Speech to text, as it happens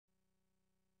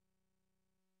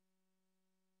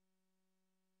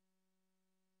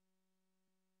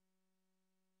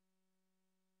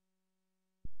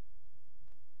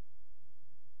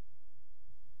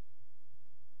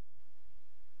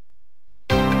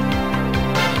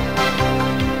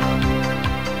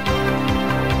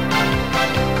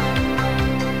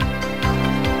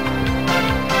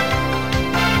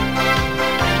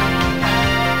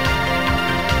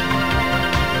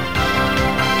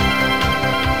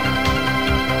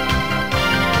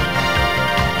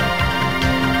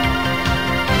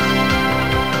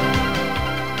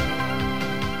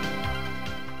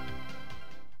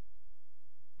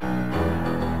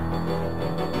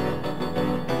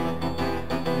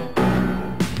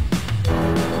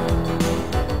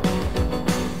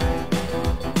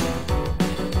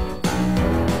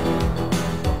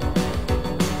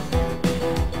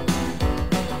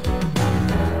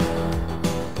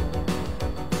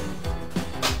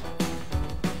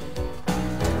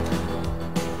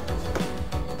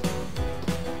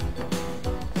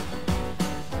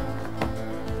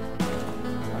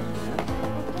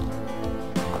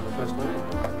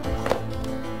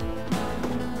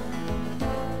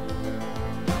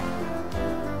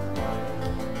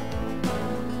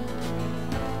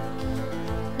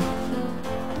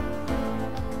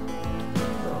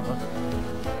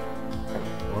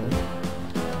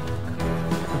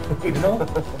Evening all.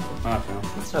 Hi, Phil.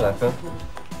 Hello, Phil.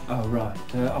 Oh, right.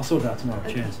 I'll sort it out tomorrow.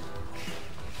 Cheers.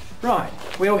 Right,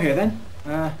 we all here then?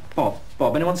 Bob,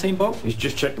 anyone seen Bob? He's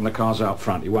just checking the cars out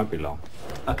front. He won't be long.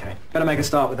 Okay, better make a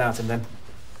start without him then.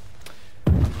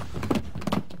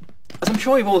 As I'm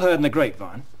sure you've all heard in the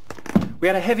grapevine, we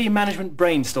had a heavy management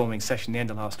brainstorming session the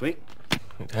end of last week.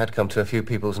 It had come to a few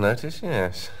people's notice,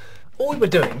 yes. All we were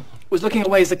doing was looking at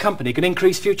ways the company can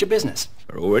increase future business.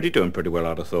 We're already doing pretty well,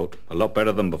 I'd have thought. A lot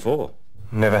better than before.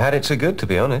 Never had it so good, to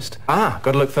be honest. Got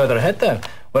to look further ahead though.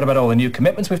 What about all the new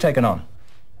commitments we've taken on?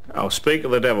 Oh, speak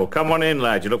of the devil. Come on in,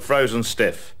 lad. You look frozen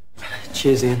stiff.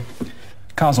 Cheers, Ian.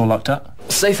 Car's all locked up.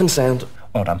 Safe and sound.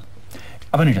 Well done.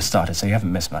 I've only just started, so you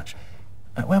haven't missed much.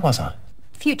 Where was I?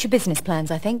 Future business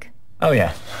plans, I think. Oh,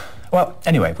 yeah. Well,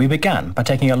 anyway, we began by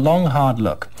taking a long, hard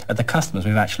look at the customers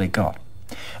we've actually got.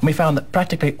 And we found that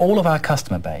practically all of our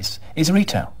customer base is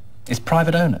retail. It's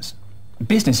private owners.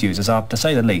 Business users are, to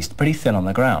say the least, pretty thin on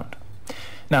the ground.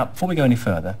 Now, before we go any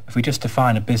further, if we just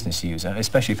define a business user,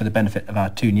 especially for the benefit of our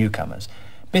two newcomers,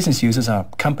 business users are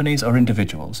companies or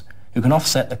individuals who can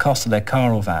offset the cost of their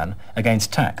car or van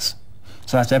against tax.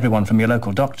 So that's everyone from your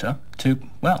local doctor to,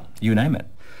 well, you name it.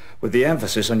 With the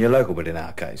emphasis on your local bit in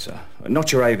our case, sir.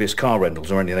 Not your Avis car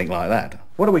rentals or anything like that.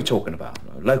 What are we talking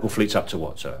about? Local fleets up to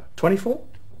what, sir? 24?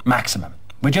 Maximum.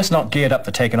 We're just not geared up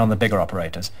for taking on the bigger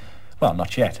operators. Well,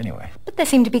 not yet, anyway. But there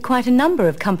seem to be quite a number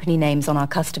of company names on our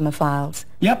customer files.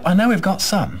 Yep, I know we've got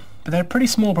some, but they're a pretty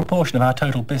small proportion of our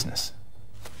total business.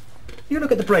 You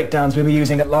look at the breakdowns we were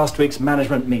using at last week's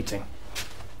management meeting.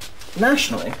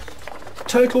 Nationally,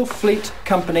 total fleet,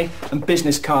 company and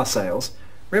business car sales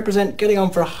represent getting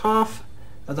on for a half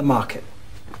of the market.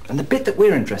 And the bit that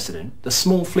we're interested in, the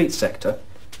small fleet sector,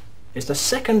 is the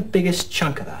second biggest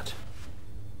chunk of that.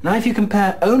 Now, if you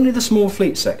compare only the small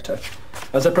fleet sector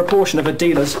as a proportion of a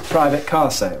dealer's private car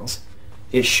sales,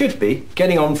 it should be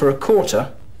getting on for a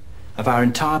quarter of our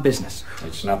entire business.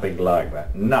 It's nothing like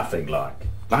that. Nothing like.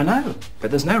 I know,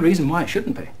 but there's no reason why it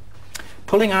shouldn't be.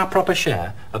 Pulling our proper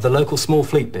share of the local small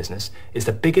fleet business is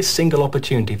the biggest single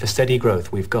opportunity for steady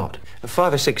growth we've got.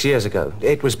 5 or 6 years ago,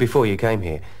 it was before you came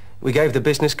here, we gave the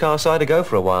business car side a go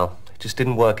for a while. It just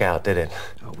didn't work out, did it?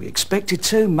 Oh, we expected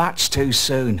too much too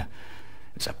soon.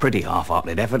 It's a pretty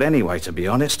half-hearted effort anyway, to be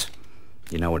honest.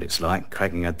 You know what it's like.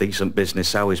 Cracking a decent business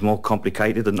sale is more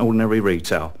complicated than ordinary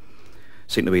retail.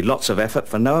 Seemed to be lots of effort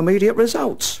for no immediate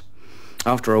results.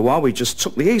 After a while, we just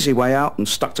took the easy way out and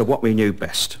stuck to what we knew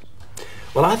best.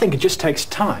 Well, I think it just takes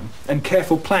time and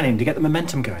careful planning to get the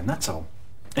momentum going, that's all.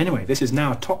 Anyway, this is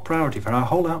now a top priority for our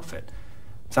whole outfit.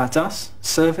 So that's us,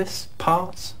 service,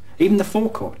 parts, even the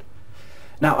forecourt.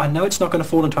 Now, I know it's not going to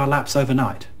fall into our laps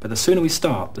overnight, but the sooner we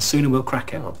start, the sooner we'll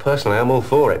crack it. Well, personally, I'm all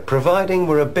for it, providing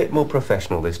we're a bit more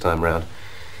professional this time round.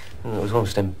 It was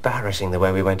almost embarrassing the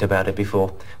way we went about it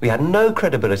before. We had no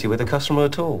credibility with the customer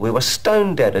at all. We were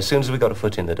stone dead as soon as we got a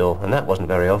foot in the door, and that wasn't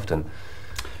very often.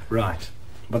 Right.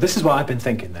 Well, this is what I've been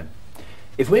thinking then.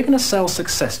 If we're going to sell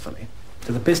successfully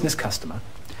to the business customer,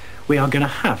 we are going to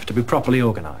have to be properly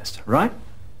organised, right?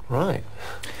 Right.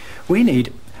 We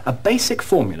need a basic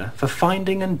formula for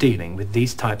finding and dealing with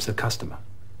these types of customer.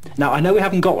 Now, I know we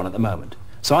haven't got one at the moment,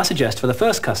 so I suggest for the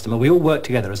first customer we all work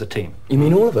together as a team. You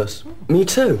mean all of us? Me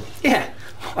too. Yeah,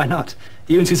 why not?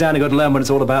 You and Suzanne have got to learn what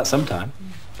it's all about sometime.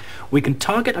 We can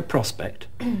target a prospect,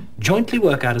 jointly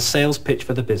work out a sales pitch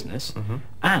for the business,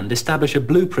 and establish a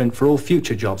blueprint for all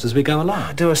future jobs as we go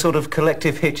along. Do a sort of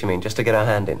collective hitch, you mean, just to get our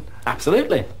hand in?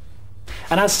 Absolutely.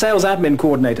 And as sales admin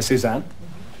coordinator, Suzanne,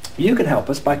 you can help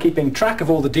us by keeping track of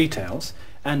all the details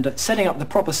and setting up the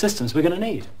proper systems we're going to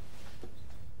need.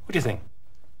 What do you think?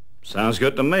 Sounds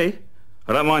good to me.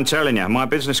 I don't mind telling you, my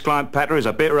business client patter is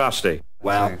a bit rusty.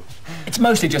 Well, it's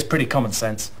mostly just pretty common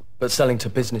sense. But selling to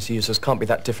business users can't be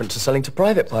that different to selling to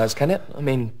private buyers, can it? I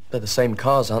mean, they're the same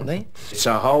cars, aren't they? It's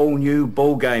a whole new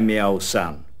ballgame, me old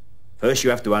son. First you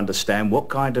have to understand what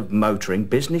kind of motoring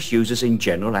business users in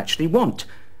general actually want,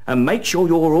 and make sure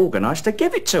you're organised to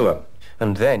give it to them.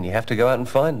 And then you have to go out and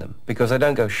find them, because they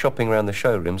don't go shopping around the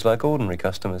showrooms like ordinary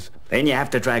customers. Then you have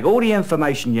to drag all the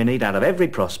information you need out of every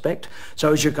prospect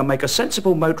so as you can make a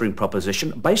sensible motoring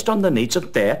proposition based on the needs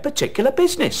of their particular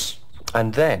business.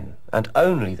 And then, and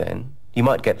only then, you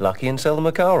might get lucky and sell them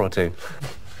a car or two.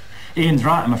 Ian's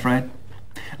right, I'm afraid.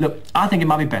 Look, I think it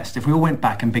might be best if we all went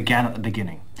back and began at the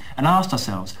beginning and asked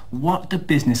ourselves, what do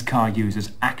business car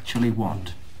users actually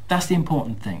want? That's the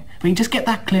important thing. If we can just get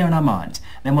that clear in our minds,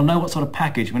 then we'll know what sort of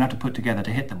package we're going to have to put together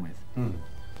to hit them with.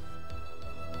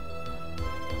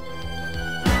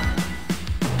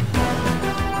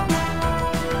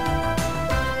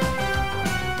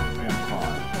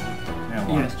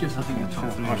 Yes, just I think it's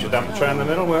Once you've done the tray in the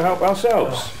middle, we'll help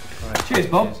ourselves. Cheers,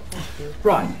 Bob.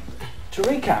 Right, to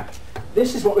recap,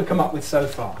 this is what we've come up with so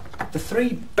far. The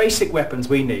 3 basic weapons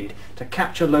we need to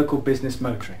capture local business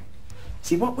motoring.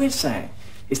 See, what we're saying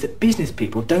is that business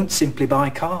people don't simply buy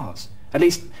cars. At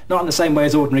least, not in the same way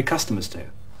as ordinary customers do.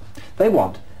 They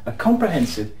want a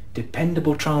comprehensive,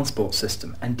 dependable transport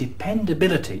system, and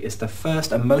dependability is the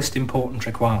first and most important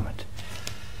requirement.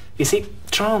 You see,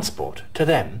 transport, to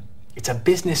them, it's a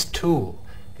business tool.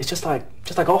 It's just like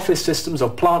office systems or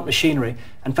plant machinery,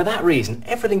 and for that reason,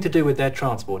 everything to do with their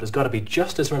transport has got to be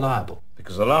just as reliable.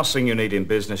 Because the last thing you need in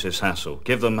business is hassle.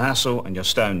 Give them hassle and you're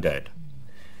stone dead.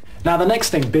 Now, the next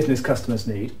thing business customers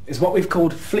need is what we've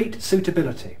called fleet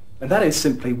suitability, and that is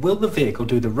simply, will the vehicle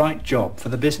do the right job for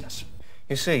the business?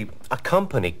 You see, a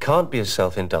company can't be as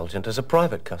self-indulgent as a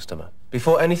private customer.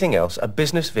 Before anything else, a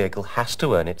business vehicle has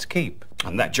to earn its keep.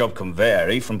 And that job can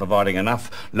vary from providing enough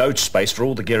load space for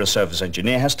all the gear a service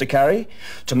engineer has to carry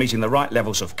to meeting the right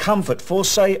levels of comfort for,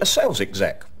 say, a sales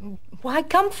exec. Why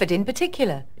comfort in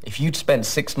particular? If you'd spent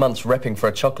 6 months repping for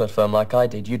a chocolate firm like I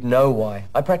did, you'd know why.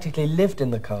 I practically lived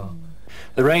in the car.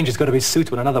 The range has got to be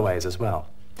suitable in other ways as well.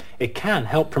 It can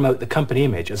help promote the company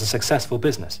image as a successful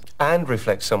business. And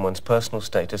reflect someone's personal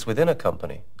status within a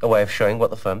company, a way of showing what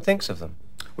the firm thinks of them.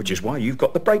 Which is why you've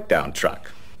got the breakdown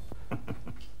truck.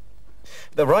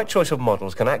 The right choice of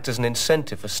models can act as an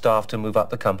incentive for staff to move up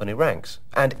the company ranks,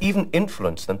 and even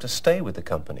influence them to stay with the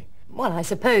company. Well, I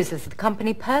suppose there's the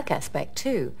company perk aspect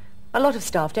too. A lot of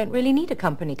staff don't really need a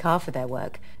company car for their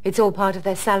work. It's all part of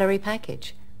their salary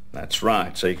package. That's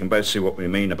right, so you can both see what we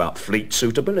mean about fleet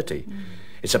suitability.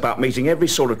 It's about meeting every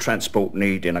sort of transport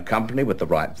need in a company with the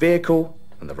right vehicle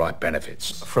and the right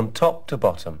benefits. From top to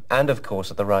bottom, and of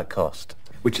course at the right cost.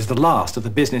 Which is the last of the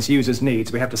business users'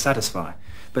 needs we have to satisfy,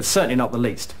 but certainly not the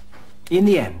least. In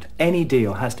the end, any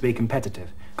deal has to be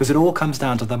competitive, because it all comes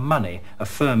down to the money a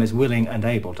firm is willing and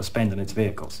able to spend on its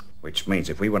vehicles. Which means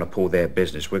if we want to pull their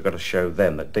business, we've got to show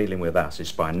them that dealing with us is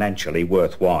financially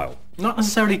worthwhile. Not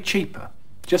necessarily cheaper,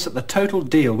 just that the total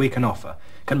deal we can offer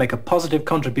can make a positive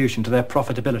contribution to their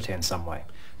profitability in some way.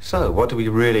 So, what do we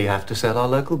really have to sell our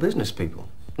local business people?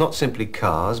 Not simply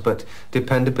cars, but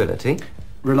dependability,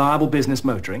 Reliable business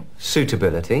motoring,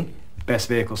 suitability, best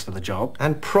vehicles for the job,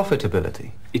 and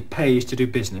profitability. it pays to do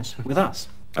business with us.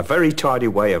 A very tidy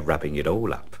way of wrapping it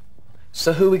all up.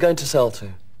 So who are we going to sell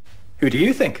to? Who do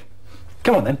you think?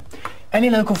 Come on then. Any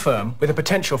local firm with a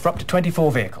potential for up to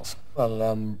 24 vehicles.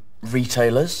 Well,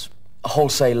 retailers,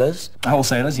 wholesalers.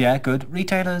 Wholesalers, yeah, good.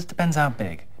 Retailers, depends how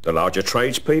big. The larger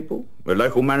tradespeople, the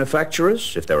local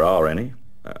manufacturers, if there are any.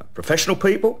 Professional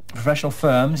people. Professional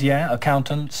firms, yeah,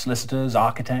 accountants, solicitors,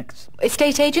 architects.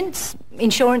 Estate agents,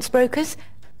 insurance brokers,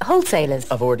 wholesalers.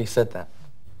 I've already said that.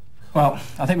 Well,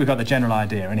 I think we've got the general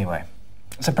idea anyway.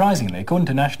 Surprisingly, according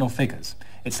to national figures,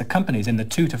 it's the companies in the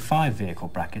 2 to 5 vehicle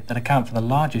bracket that account for the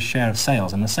largest share of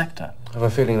sales in the sector. I have a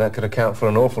feeling that could account for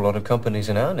an awful lot of companies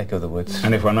in our neck of the woods.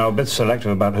 And if we're now a bit selective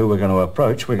about who we're going to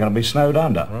approach, we're going to be snowed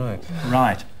under. Right.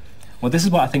 Right. Well, this is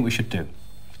what I think we should do.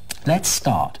 Let's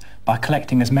start by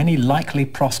collecting as many likely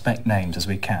prospect names as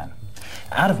we can,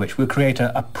 out of which we'll create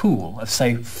a pool of,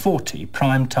 say, 40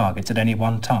 prime targets at any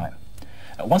one time.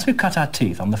 Once we've cut our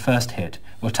teeth on the first hit,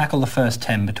 we'll tackle the first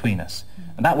 10 between us.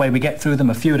 And that way we get through them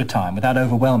a few at a time without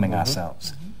overwhelming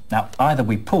ourselves. Now, either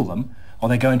we pull them, or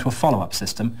they go into a follow-up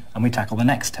system, and we tackle the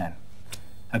next 10.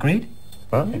 Agreed?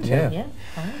 Right, yeah.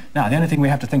 Now, the only thing we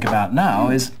have to think about now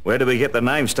is... Where do we get the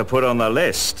names to put on the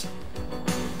list?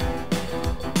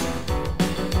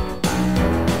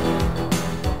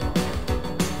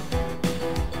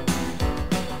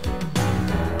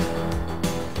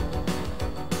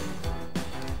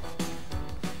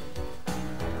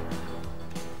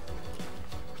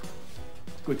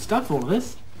 Good stuff, all of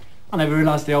this. I never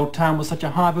realised the old town was such a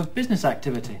hive of business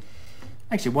activity.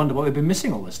 Makes you wonder what we've been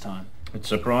missing all this time. It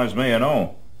surprised me and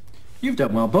all. You've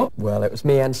done well, Bob. Well, it was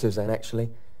me and Suzanne, actually.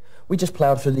 We just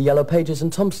ploughed through the Yellow Pages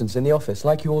and Thompsons in the office,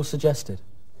 like you all suggested.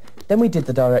 Then we did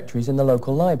the directories in the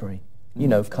local library. You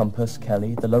know, of Compass,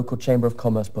 Kelly, the local Chamber of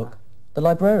Commerce book. The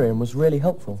librarian was really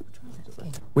helpful.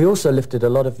 We also lifted a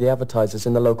lot of the advertisers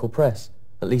in the local press.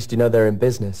 At least you know they're in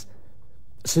business.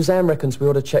 Suzanne reckons we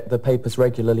ought to check the papers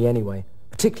regularly anyway,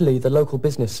 particularly the local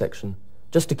business section,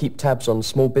 just to keep tabs on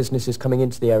small businesses coming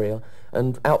into the area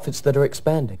and outfits that are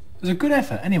expanding. It was a good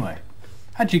effort, anyway.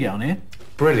 How'd you get on here?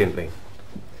 Brilliantly.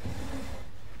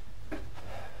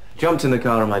 Jumped in the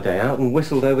car on my day out and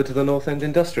whistled over to the North End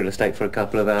Industrial Estate for a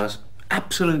couple of hours.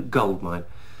 Absolute goldmine.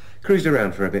 Cruised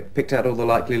around for a bit, picked out all the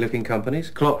likely-looking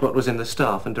companies, clocked what was in the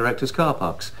staff and directors' car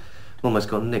parks. Almost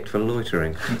got nicked for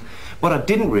loitering. What I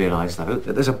didn't realise, though,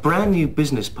 that there's a brand new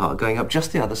business park going up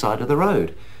just the other side of the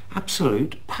road.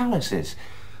 Absolute palaces.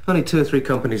 Only 2 or 3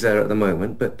 companies there at the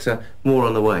moment, but more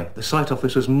on the way. The site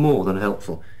office was more than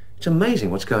helpful. It's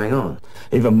amazing what's going on.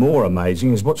 Even more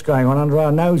amazing is what's going on under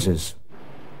our noses.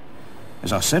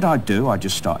 As I said I'd do, I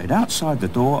just started outside the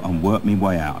door and worked my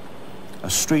way out. A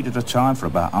street at a time for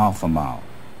about half a mile.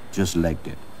 Just legged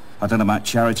it. I don't know about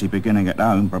charity beginning at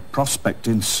home, but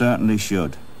prospecting certainly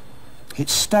should. It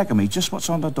staggered me just what's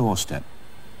on the doorstep.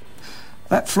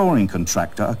 That flooring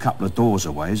contractor a couple of doors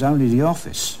away is only the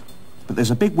office. But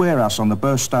there's a big warehouse on the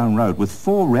Burstone Road with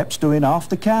 4 reps doing half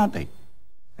the county.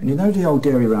 And you know the old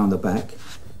dairy round the back?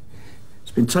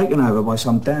 It's been taken over by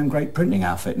some damn great printing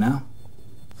outfit now.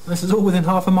 This is all within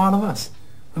half a mile of us.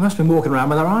 We must have been walking around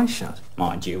with our eyes shut.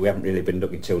 Mind you, we haven't really been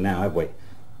looking till now, have we?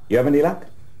 You have any luck?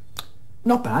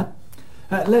 Not bad.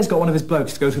 Les got one of his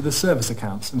blokes to go through the service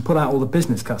accounts and pull out all the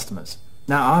business customers.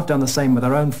 Now, I've done the same with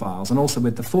our own files and also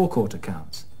with the forecourt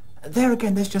accounts. There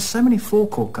again, there's just so many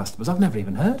forecourt customers I've never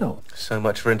even heard of. So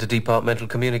much for interdepartmental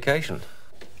communication.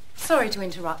 Sorry to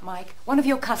interrupt, Mike. One of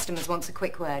your customers wants a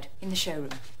quick word in the showroom.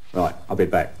 Right, I'll be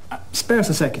back. Spare us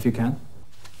a sec if you can.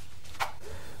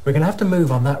 We're going to have to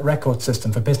move on that record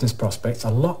system for business prospects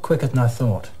a lot quicker than I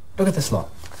thought. Look at this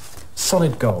lot.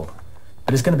 Solid gold.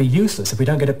 But it's going to be useless if we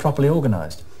don't get it properly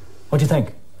organised. What do you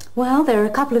think? Well, there are a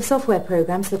couple of software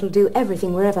programs that'll do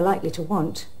everything we're ever likely to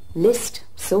want. List,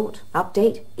 sort,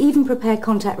 update, even prepare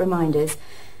contact reminders.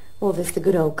 Or there's the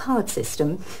good old card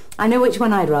system. I know which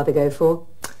one I'd rather go for.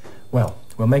 Well,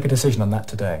 we'll make a decision on that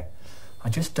today. I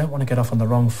just don't want to get off on the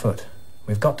wrong foot.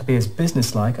 We've got to be as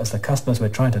businesslike as the customers we're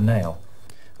trying to nail.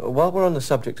 While we're on the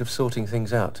subject of sorting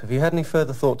things out, have you had any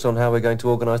further thoughts on how we're going to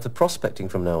organise the prospecting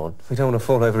from now on? We don't want to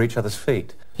fall over each other's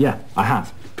feet. Yeah, I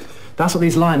have. That's what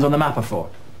these lines on the map are for.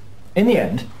 In the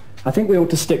end, I think we ought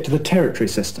to stick to the territory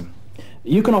system.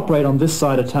 You can operate on this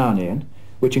side of town, Ian,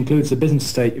 which includes the business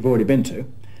estate you've already been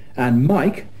to, and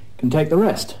Mike can take the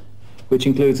rest, which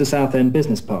includes the South End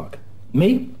Business Park.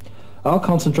 Me, I'll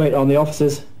concentrate on the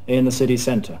offices in the city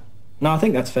centre. Now, I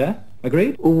think that's fair.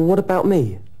 Agreed? What about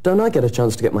me? Don't I get a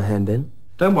chance to get my hand in?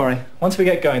 Don't worry. Once we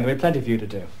get going, there'll be plenty for you to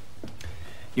do.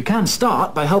 You can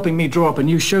start by helping me draw up a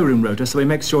new showroom rota so we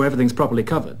make sure everything's properly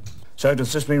covered. So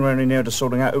does this mean we're only near to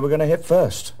sorting out who we're going to hit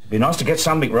first? Be nice to get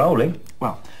something rolling.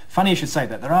 Well, funny you should say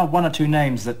that. There are 1 or 2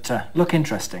 names that look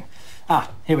interesting.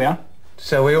 Here we are.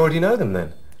 So we already know them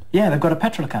then? Yeah, they've got a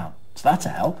petrol account, so that's a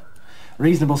help.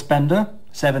 Reasonable spender,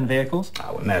 7 vehicles.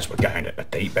 Oh, and as we're going at the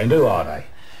deep end, who are they?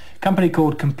 Company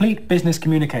called Complete Business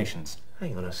Communications.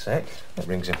 Hang on a sec. That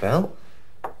rings a bell.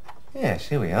 Yes,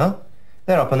 here we are.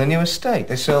 They're up on the new estate.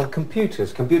 They sell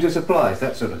computers, computer supplies,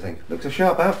 that sort of thing. Looks a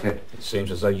sharp outfit. It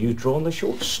seems as though you've drawn the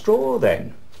short straw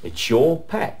then. It's your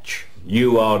patch.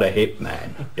 You are the hip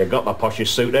man. You got the poshest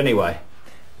suit anyway.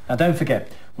 Now don't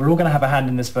forget, we're all going to have a hand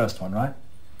in this first one, right?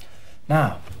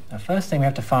 Now, the first thing we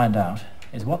have to find out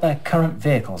is what their current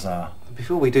vehicles are.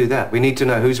 Before we do that, we need to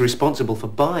know who's responsible for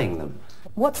buying them.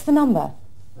 What's the number?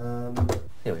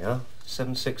 Here we are.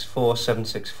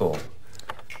 764764.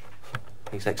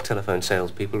 These ex-telephone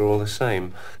salespeople are all the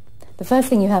same. The first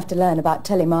thing you have to learn about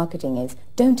telemarketing is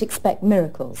don't expect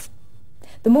miracles.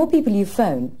 The more people you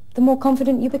phone, the more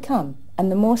confident you become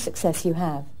and the more success you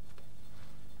have.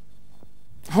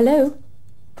 Hello?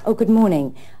 Oh, good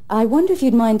morning. I wonder if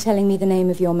you'd mind telling me the name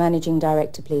of your managing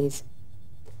director, please.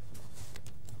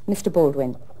 Mr.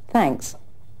 Baldwin. Thanks.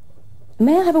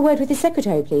 May I have a word with his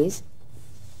secretary, please?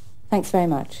 Thanks very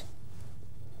much.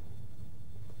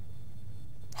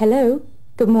 Hello?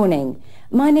 Good morning.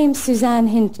 My name's Suzanne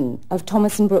Hinton of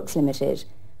Thomas & Brooks Limited.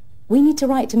 We need to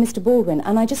write to Mr. Baldwin,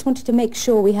 and I just wanted to make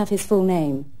sure we have his full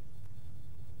name.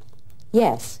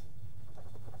 Yes.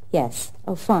 Yes.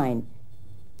 Oh, fine.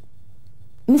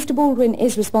 Mr. Baldwin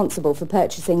is responsible for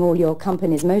purchasing all your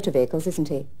company's motor vehicles, isn't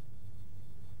he?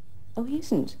 Oh, he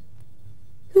isn't.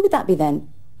 Who would that be then?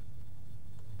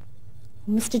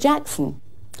 Mr. Jackson.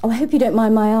 Oh, I hope you don't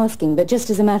mind my asking, but just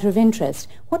as a matter of interest,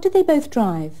 what do they both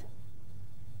drive?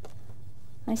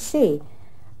 I see.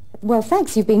 Well,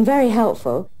 thanks, you've been very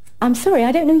helpful. I'm sorry,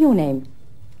 I don't know your name.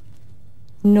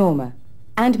 Norma.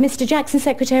 And Mr. Jackson's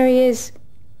secretary is?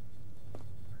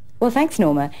 Well, thanks,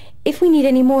 Norma. If we need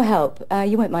any more help,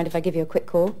 you won't mind if I give you a quick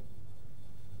call?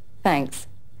 Thanks.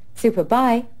 Super,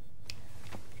 bye.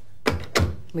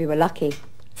 We were lucky.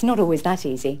 It's not always that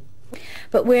easy.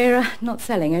 But we're not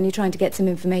selling, only trying to get some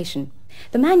information.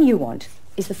 The man you want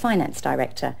is the finance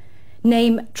director.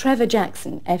 Name Trevor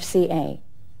Jackson, FCA.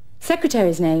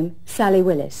 Secretary's name, Sally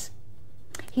Willis.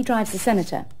 He drives the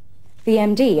senator. The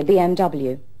MD, a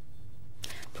BMW.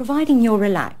 Providing you're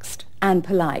relaxed, and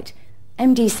polite.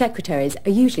 MD secretaries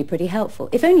are usually pretty helpful,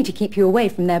 if only to keep you away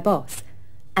from their boss.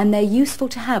 And they're useful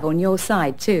to have on your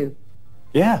side, too.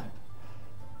 Yeah.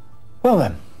 Well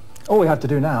then, all we have to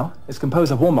do now is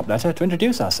compose a warm-up letter to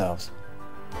introduce ourselves.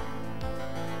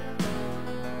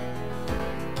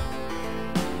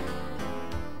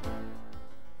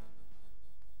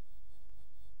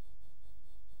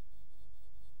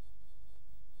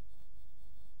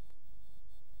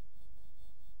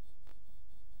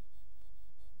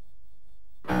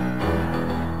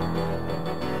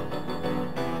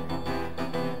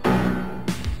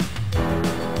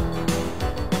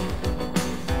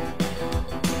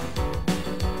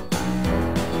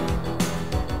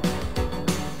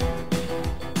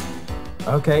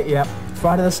 Okay, yeah.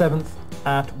 Friday the 7th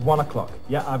at 1 o'clock.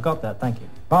 Yeah, I've got that, thank you.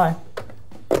 Bye.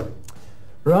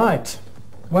 Right.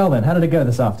 Well then, how did it go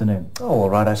this afternoon? Oh, all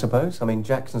right, I suppose. I mean,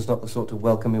 Jackson's not the sort to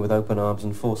welcome me with open arms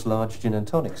and force large gin and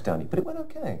tonics down you, but it went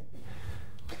okay.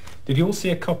 Did you all see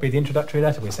a copy of the introductory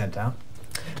letter we sent out?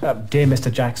 Dear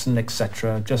Mr. Jackson,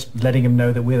 etc. Just letting him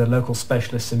know that we're the local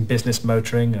specialists in business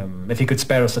motoring, if he could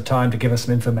spare us the time to give us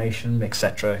some information,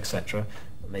 etc., etc.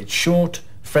 It's short,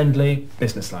 friendly,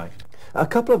 businesslike. A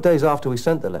couple of days after we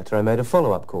sent the letter, I made a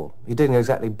follow-up call. He didn't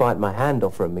exactly bite my hand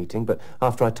off for a meeting, but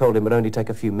after I told him it would only take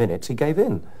a few minutes, he gave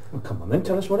in. Well, come on then,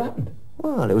 tell us what happened.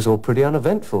 Well, it was all pretty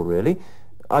uneventful, really.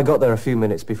 I got there a few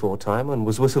minutes before time and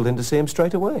was whistled in to see him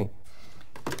straight away.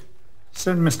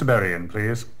 Send Mr. Berry in,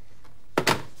 please.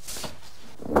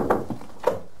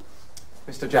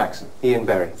 Mr. Jackson, Ian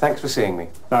Berry, thanks for seeing me.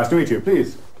 Nice to meet you.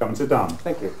 Please, come and sit down.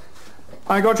 Thank you.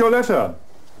 I got your letter.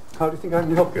 How do you think I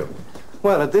can help you?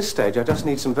 Well, at this stage, I just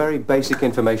need some very basic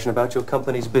information about your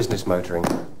company's business motoring.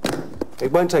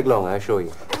 It won't take long, I assure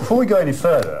you. Before we go any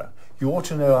further, you ought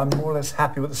to know I'm more or less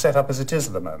happy with the setup as it is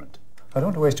at the moment. I don't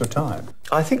want to waste your time.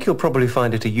 I think you'll probably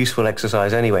find it a useful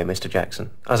exercise anyway, Mr.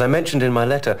 Jackson. As I mentioned in my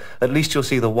letter, at least you'll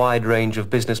see the wide range of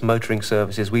business motoring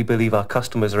services we believe our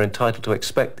customers are entitled to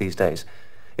expect these days.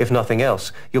 If nothing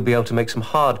else, you'll be able to make some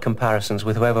hard comparisons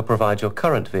with whoever provides your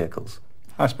current vehicles.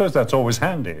 I suppose that's always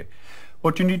handy.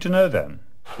 What do you need to know then?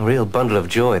 A real bundle of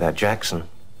joy, that Jackson.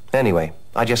 Anyway,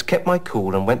 I just kept my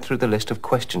cool and went through the list of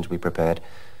questions we prepared.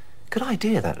 Good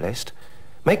idea, that list.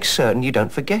 Make certain you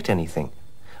don't forget anything.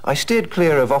 I steered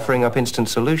clear of offering up instant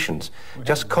solutions,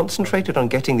 just concentrated on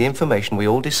getting the information we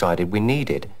all decided we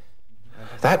needed.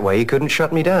 That way he couldn't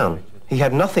shut me down. He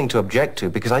had nothing to object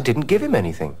to because I didn't give him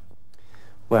anything.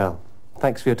 Well,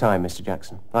 thanks for your time, Mr.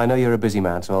 Jackson. I know you're a busy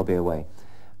man, so I'll be away.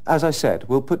 As I said,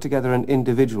 we'll put together an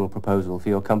individual proposal for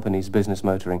your company's business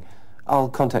motoring. I'll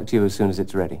contact you as soon as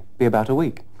it's ready. Be about a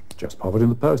week. Just pop it in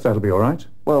the post, that'll be all right.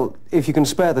 Well, if you can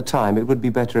spare the time, it would be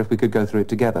better if we could go through it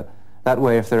together. That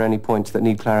way, if there are any points that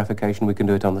need clarification, we can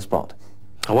do it on the spot.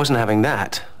 I wasn't having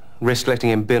that. Risk letting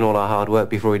him bin all our hard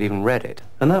work before he'd even read it.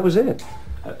 And that was it.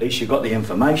 At least you got the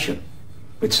information.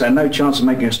 We'd stand no chance of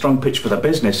making a strong pitch for the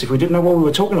business if we didn't know what we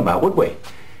were talking about, would we?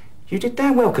 You did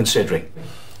damn well considering.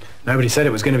 Nobody said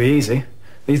it was going to be easy.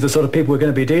 These are the sort of people we're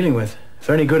going to be dealing with. If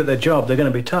they're any good at their job, they're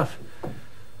going to be tough.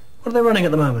 What are they running at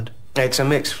the moment? It's a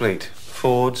mixed fleet.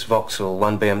 Fords, Vauxhall,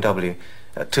 1 BMW.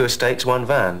 2 estates, 1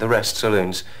 van, the rest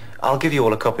saloons. I'll give you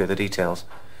all a copy of the details.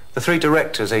 The 3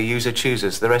 directors are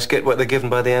user-choosers. The rest get what they're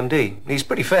given by the MD. He's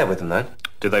pretty fair with them, though.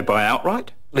 Do they buy outright?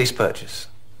 Lease purchase.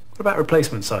 What about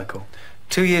replacement cycle?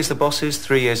 2 years the bosses,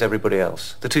 3 years everybody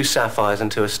else. The 2 Sapphires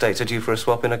and 2 estates are due for a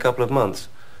swap in a couple of months.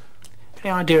 Any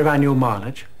idea of annual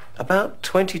mileage? About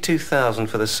 22,000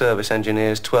 for the service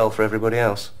engineers, 12 for everybody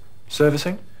else.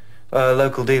 Servicing?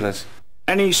 Local dealers.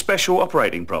 Any special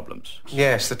operating problems?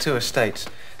 Yes, the 2 estates.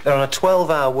 They're on a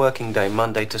 12-hour working day,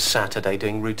 Monday to Saturday,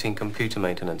 doing routine computer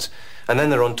maintenance. And then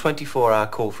they're on 24-hour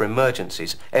call for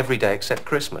emergencies, every day except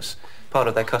Christmas, part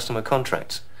of their customer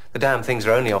contracts. The damn things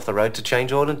are only off the road to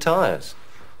change oil and tyres.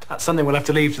 That's something we'll have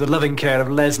to leave to the loving care of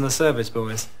Les and the service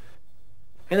boys.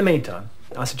 In the meantime,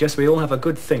 I suggest we all have a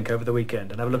good think over the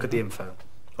weekend and have a look at the info.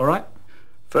 All right?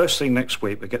 First thing next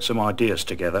week, we get some ideas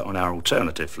together on our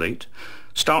alternative fleet,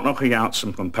 start knocking out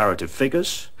some comparative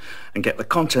figures, and get the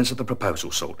contents of the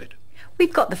proposal sorted.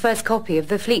 We've got the first copy of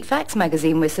the Fleet Facts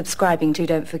magazine we're subscribing to,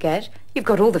 don't forget. You've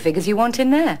got all the figures you want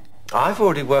in there. I've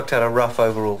already worked out a rough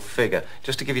overall figure,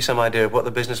 just to give you some idea of what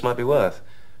the business might be worth.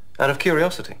 Out of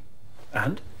curiosity.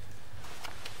 And?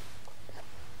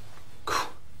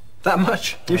 That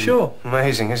much? You sure?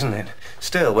 Amazing, isn't it?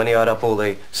 Still, when you add up all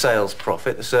the sales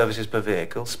profit, the services per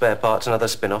vehicle, spare parts and other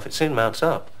spin-off, it soon mounts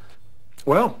up.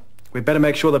 Well, we'd better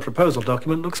make sure the proposal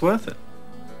document looks worth it.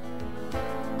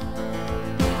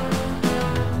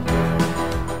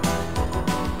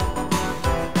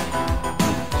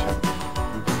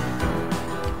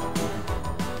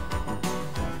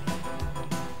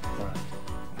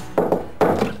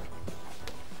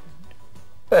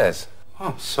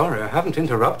 Oh, sorry, I haven't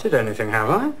interrupted anything, have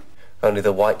I? Only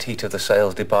the white heat of the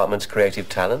sales department's creative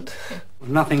talent.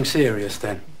 Nothing serious,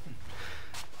 then.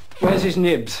 Where's his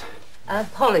nibs?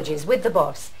 Apologies, with the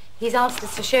boss. He's asked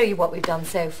us to show you what we've done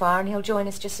so far, and he'll join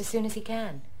us just as soon as he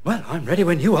can. Well, I'm ready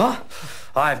when you are.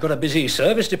 I've got a busy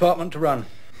service department to run.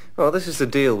 Well, this is the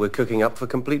deal we're cooking up for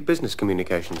complete business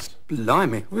communications.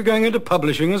 Blimey, we're going into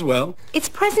publishing as well. It's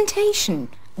presentation.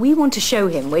 We want to show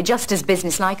him we're just as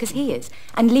businesslike as he is,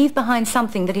 and leave behind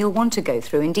something that he'll want to go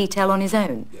through in detail on his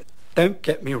own. Don't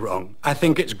get me wrong. I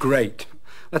think it's great.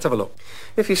 Let's have a look.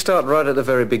 If you start right at the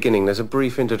very beginning, there's a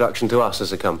brief introduction to us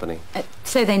as a company.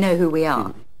 So they know who we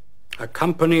are. A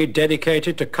company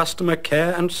dedicated to customer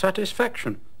care and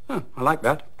satisfaction. Oh, I like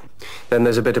that. Then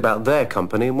there's a bit about their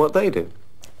company and what they do.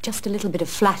 Just a little bit of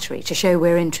flattery to show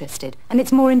we're interested, and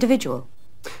it's more individual.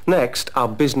 Next, our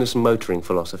business motoring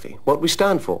philosophy, what we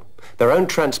stand for. Their own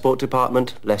transport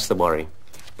department, less the worry.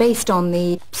 Based on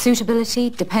the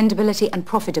suitability, dependability and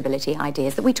profitability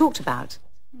ideas that we talked about.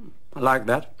 I like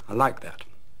that. I like that.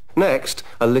 Next,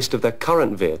 a list of their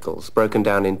current vehicles, broken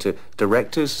down into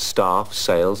directors, staff,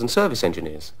 sales and service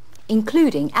engineers.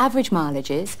 Including average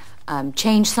mileages,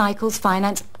 change cycles,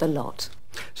 finance, the lot.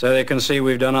 So they can see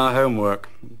we've done our homework.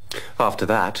 After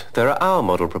that, there are our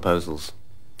model proposals.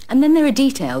 And then there are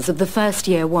details of the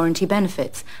first-year warranty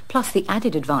benefits, plus the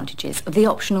added advantages of the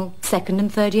optional second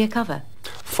and third-year cover.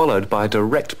 Followed by a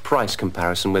direct price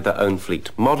comparison with their own fleet,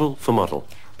 model for model.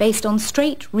 Based on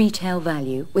straight retail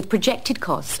value with projected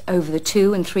costs over the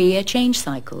 2- and 3-year change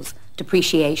cycles,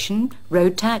 depreciation,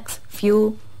 road tax,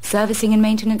 fuel, servicing and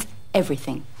maintenance,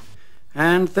 everything.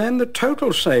 And then the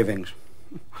total savings.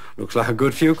 Looks like a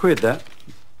good few quid, that.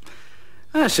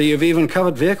 I see you've even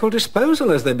covered vehicle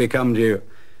disposal as they become due.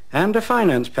 And a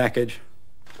finance package.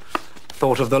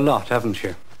 Thought of the lot, haven't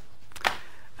you?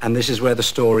 And this is where the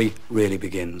story really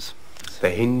begins. The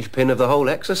hinge pin of the whole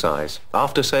exercise.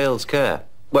 After-sales care.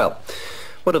 Well,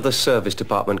 what have the service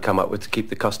department come up with to keep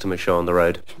the customer show on the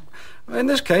road? In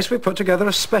this case, we put together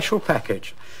a special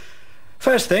package.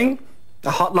 First thing,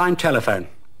 a hotline telephone,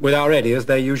 with our Eddie as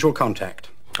their usual contact.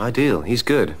 Ideal. He's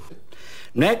good.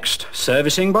 Next,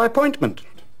 servicing by appointment.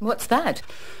 What's that?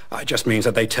 It just means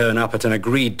that they turn up at an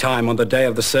agreed time on the day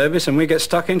of the service and we get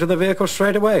stuck into the vehicle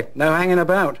straight away. No hanging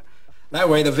about. That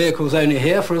way the vehicle's only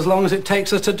here for as long as it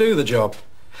takes us to do the job.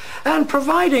 And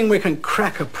providing we can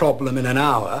crack a problem in an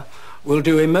hour, we'll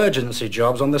do emergency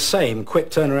jobs on the same quick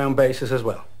turnaround basis as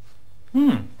well.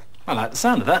 I like the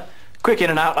sound of that. Quick in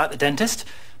and out like the dentist,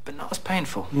 but not as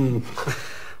painful.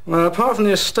 Well, apart from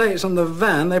the estates and the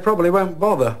van, they probably won't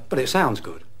bother, but it sounds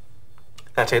good.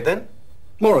 That's it then?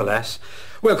 More or less.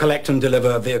 We'll collect and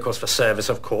deliver vehicles for service,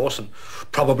 of course, and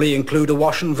probably include a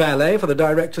wash and valet for the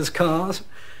director's cars.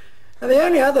 And the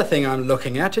only other thing I'm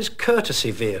looking at is courtesy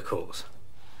vehicles.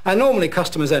 And normally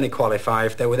customers only qualify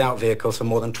if they're without vehicles for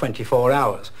more than 24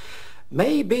 hours.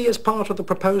 Maybe as part of the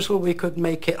proposal we could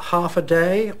make it half a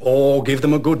day or give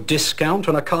them a good discount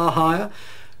on a car hire.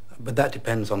 But that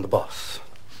depends on the boss.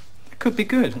 It could be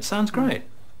good. It sounds great.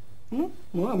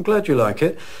 Well, I'm glad you like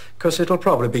it, because it'll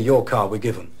probably be your car we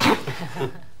give them.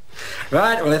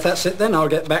 Right, well, if that's it then, I'll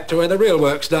get back to where the real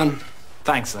work's done.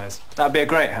 Thanks, Les. That'd be a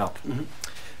great help.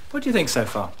 What do you think so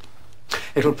far?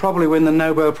 It'll probably win the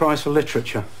Nobel Prize for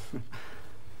Literature.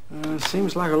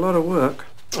 Seems like a lot of work.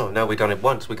 Oh, now we've done it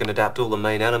once, we can adapt all the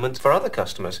main elements for other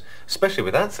customers, especially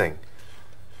with that thing.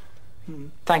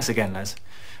 Thanks again, Les.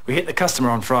 We hit the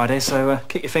customer on Friday, so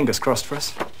keep your fingers crossed for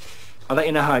us. I'll let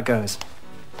you know how it goes.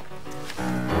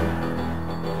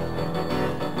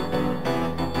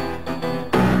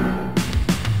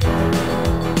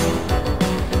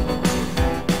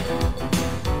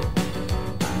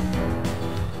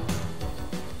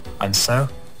 And so,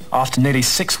 after nearly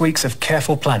 6 weeks of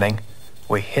careful planning,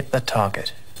 we hit the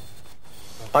target.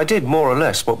 I did more or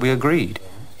less what we agreed.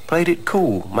 Played it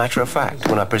cool, matter of fact,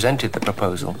 when I presented the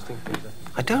proposal.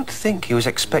 I don't think he was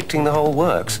expecting the whole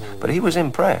works, but he was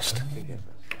impressed.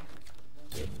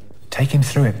 Take him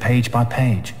through it page by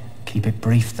page. Keep it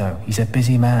brief, though. He's a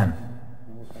busy man.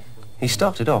 He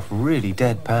started off really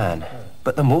deadpan,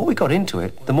 but the more we got into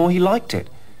it, the more he liked it.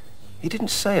 He didn't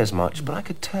say as much, but I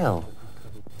could tell.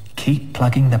 Keep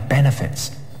plugging the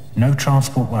benefits. No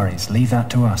transport worries. Leave that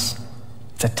to us.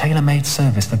 It's a tailor-made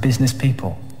service for business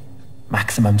people.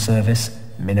 Maximum service,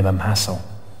 minimum hassle.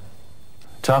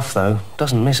 Tough, though.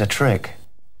 Doesn't miss a trick.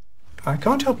 I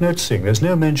can't help noticing there's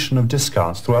no mention of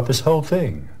discounts throughout this whole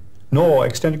thing, nor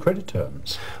extended credit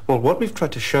terms. Well, what we've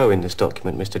tried to show in this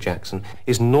document, Mr. Jackson,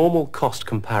 is normal cost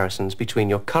comparisons between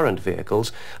your current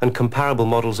vehicles and comparable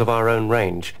models of our own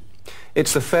range.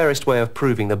 It's the fairest way of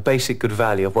proving the basic good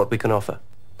value of what we can offer.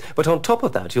 But on top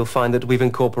of that, you'll find that we've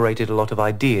incorporated a lot of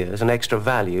ideas and extra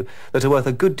value that are worth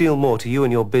a good deal more to you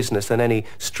and your business than any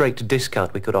straight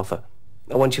discount we could offer.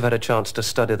 Once you've had a chance to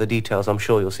study the details, I'm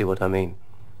sure you'll see what I mean.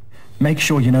 Make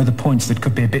sure you know the points that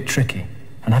could be a bit tricky,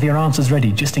 and have your answers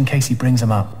ready just in case he brings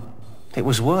them up. It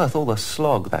was worth all the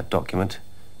slog, that document.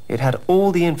 It had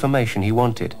all the information he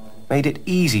wanted, made it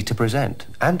easy to present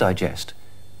and digest.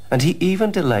 And he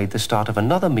even delayed the start of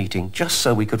another meeting just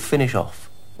so we could finish off.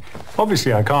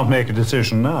 Obviously, I can't make a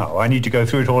decision now. I need to go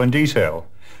through it all in detail.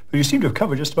 But you seem to have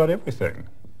covered just about everything.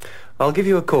 I'll give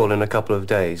you a call in a couple of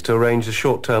days to arrange a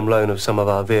short-term loan of some of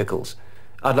our vehicles.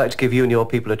 I'd like to give you and your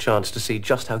people a chance to see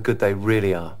just how good they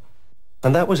really are.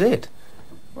 And that was it.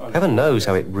 Heaven knows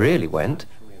how it really went.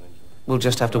 We'll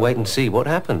just have to wait and see what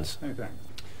happens.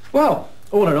 Well,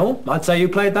 all in all, I'd say you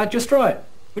played that just right,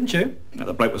 wouldn't you? Now,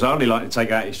 the bloke was hardly likely to take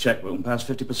out his chequebook and pass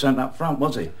 50% up front,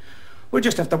 was he? We'll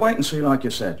just have to wait and see, like you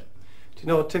said. Do you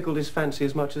know what tickled his fancy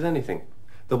as much as anything?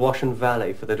 The wash and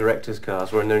valet for the director's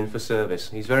cars when they're in for service.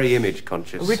 He's very image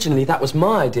conscious. Originally, that was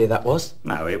my idea, that was.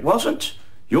 No, it wasn't.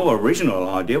 Your original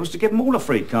idea was to give them all a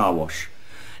free car wash.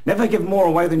 Never give more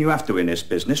away than you have to in this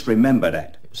business, remember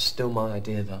that. It was still my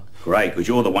idea, though. Great, because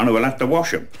you're the one who will have to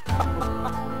wash them.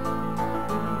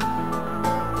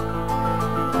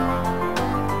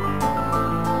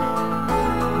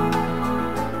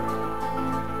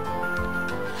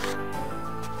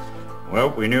 Well,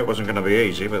 we knew it wasn't going to be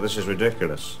easy, but this is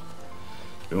ridiculous.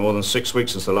 It's been more than 6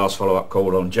 weeks since the last follow-up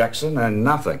call on Jackson, and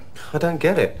nothing. I don't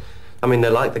get it. I mean, they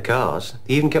like the cars.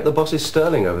 He even kept the bosses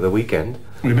sterling over the weekend.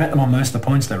 We met them on most of the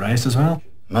points they raised as well.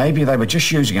 Maybe they were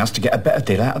just using us to get a better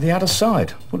deal out of the other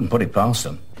side. Wouldn't put it past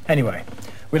them. Anyway,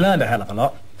 we learned a hell of a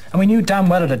lot, and we knew damn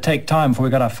well it'd take time before we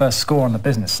got our first score on the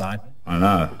business side. I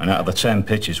know, and out of the 10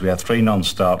 pitches, we had 3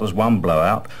 non-starters, 1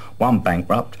 blowout, 1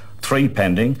 bankrupt, 3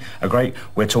 pending, a great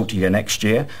 "we'll talk to you next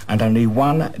year," and only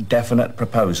 1 definite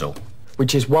proposal.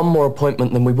 Which is 1 more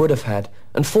appointment than we would have had,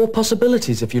 and 4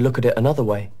 possibilities if you look at it another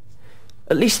way.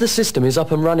 At least the system is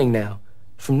up and running now.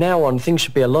 From now on, things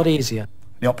should be a lot easier.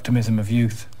 The optimism of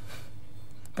youth.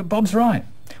 But Bob's right.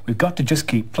 We've got to just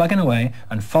keep plugging away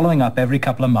and following up every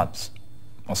couple of months.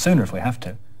 Or sooner if we have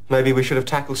to. Maybe we should have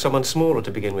tackled someone smaller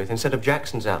to begin with instead of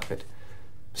Jackson's outfit.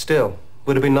 Still,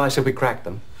 would have been nice if we cracked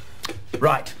them.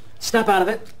 Right. Snap out of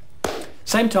it.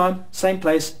 Same time, same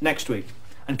place, next week.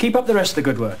 And keep up the rest of the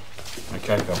good work.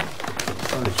 Okay, Phil.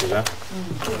 Sorry to that.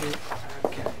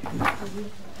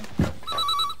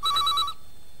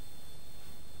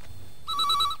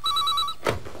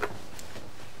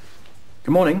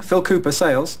 Good morning, Phil Cooper,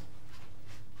 sales.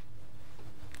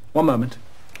 1 moment.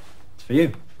 It's for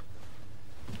you.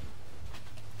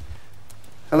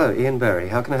 Hello, Ian Berry.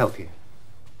 How can I help you?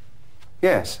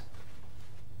 Yes.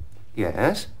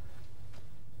 Yes?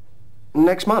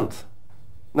 Next month?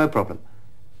 No problem.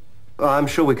 I'm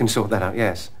sure we can sort that out,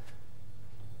 yes.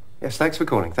 Yes, thanks for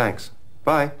calling. Thanks.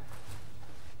 Bye.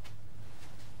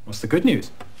 What's the good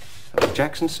news?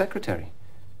 Jackson's secretary.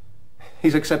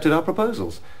 He's accepted our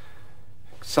proposals.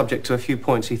 Subject to a few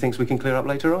points he thinks we can clear up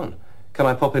later on. Can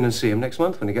I pop in and see him next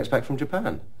month when he gets back from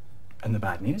Japan? And the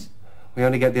bad news? We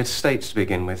only get the estates to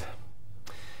begin with.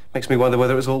 Makes me wonder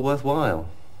whether it's all worthwhile.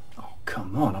 Oh,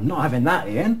 come on. I'm not having that,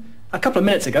 Ian. A couple of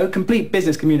minutes ago, Complete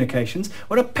Business Communications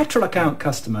were a petrol account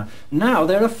customer. Now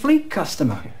they're a fleet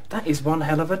customer. That is one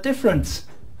hell of a difference.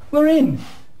 We're in.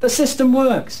 The system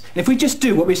works. And if we just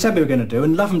do what we said we were going to do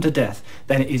and love them to death,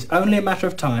 then it is only a matter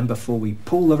of time before we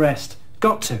pull the rest.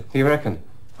 Got to. You reckon?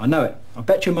 I know it. I'll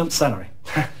bet you a month's salary.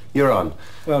 You're on.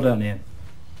 Well done, Ian.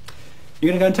 You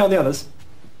going to go and tell the others?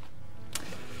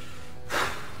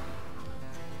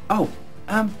 Oh,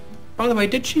 by the way,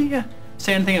 did she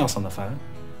say anything else on the phone?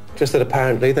 Just that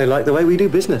apparently they like the way we do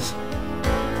business.